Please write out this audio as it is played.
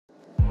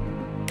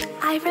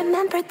I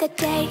remember the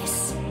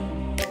days,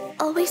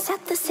 always at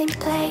the same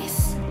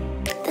place,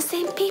 the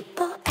same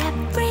people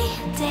every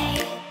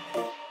day.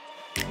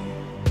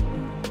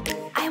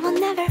 I will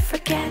never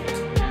forget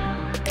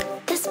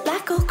this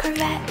black old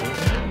Corvette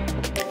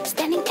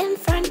standing in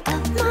front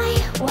of my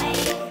way.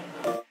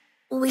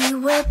 We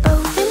were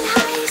both in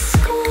high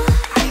school.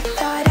 I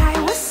thought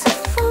I was a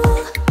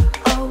fool.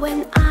 Oh,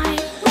 when I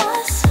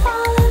was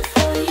falling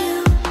for you,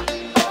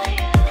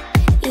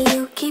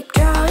 you keep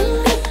drawing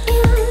me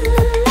in,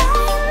 and I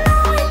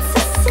know it's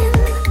a sin,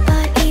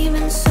 but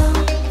even so,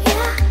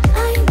 yeah,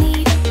 I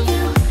need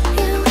you.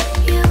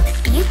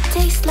 You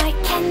taste like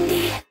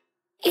candy.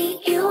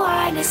 Eat you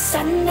on a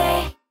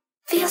Sunday.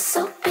 Feel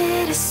so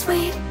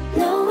bittersweet,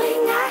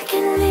 knowing I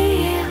can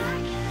leave.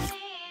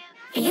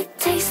 You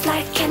taste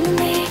like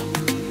candy.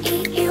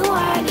 Eat you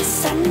on a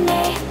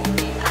Sunday.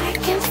 I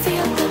can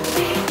feel the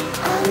beat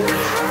on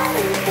my heart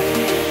and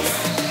beats.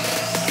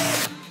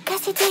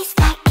 'Cause you taste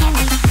like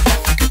candy.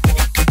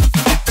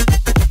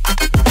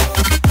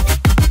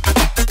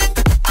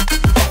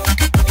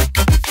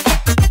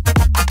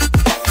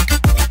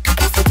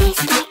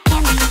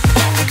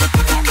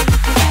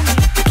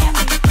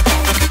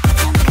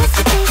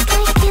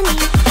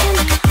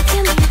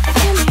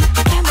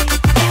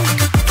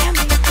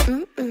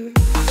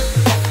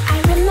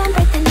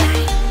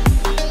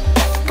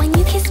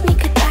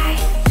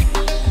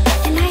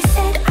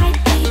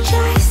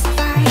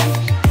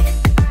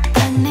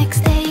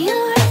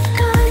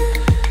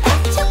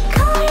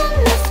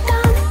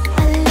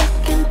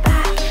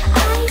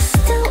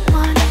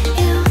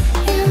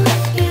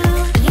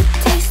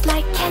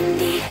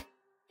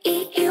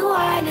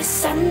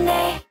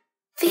 Sunday,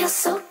 feel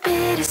so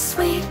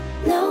bittersweet,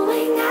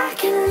 knowing I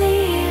can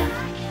leave.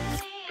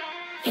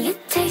 You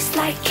taste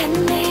like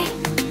candy.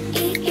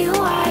 Eat you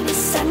on a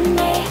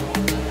Sunday.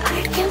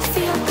 I can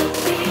feel the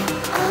beat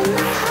on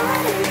my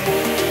heart and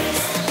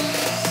beats.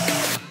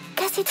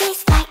 'Cause you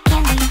taste like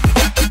candy.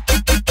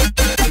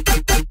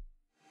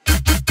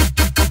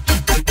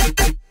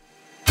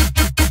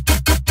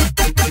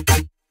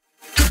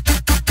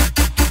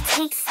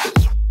 Tasty.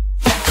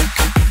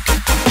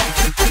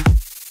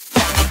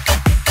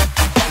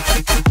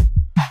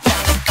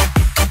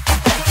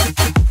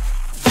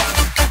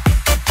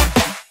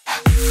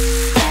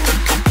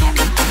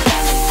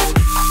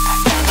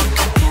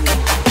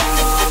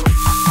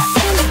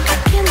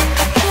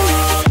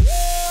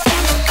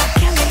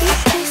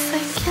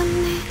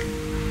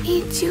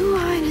 You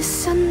on a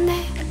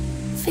Sunday,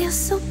 feel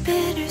so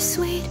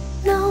bittersweet,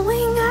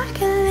 knowing I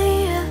can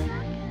leave.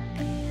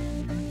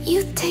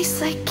 You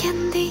taste like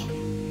candy.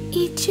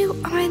 Eat you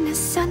on a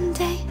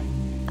Sunday.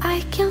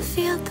 I can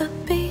feel the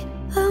beat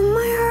of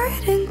my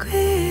heart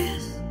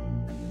increase.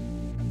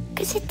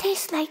 'Cause it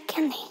tastes like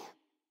candy.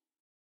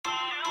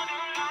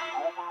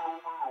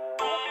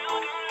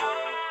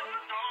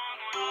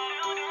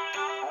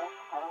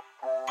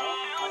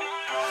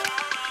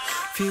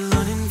 Feel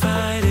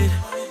uninvited.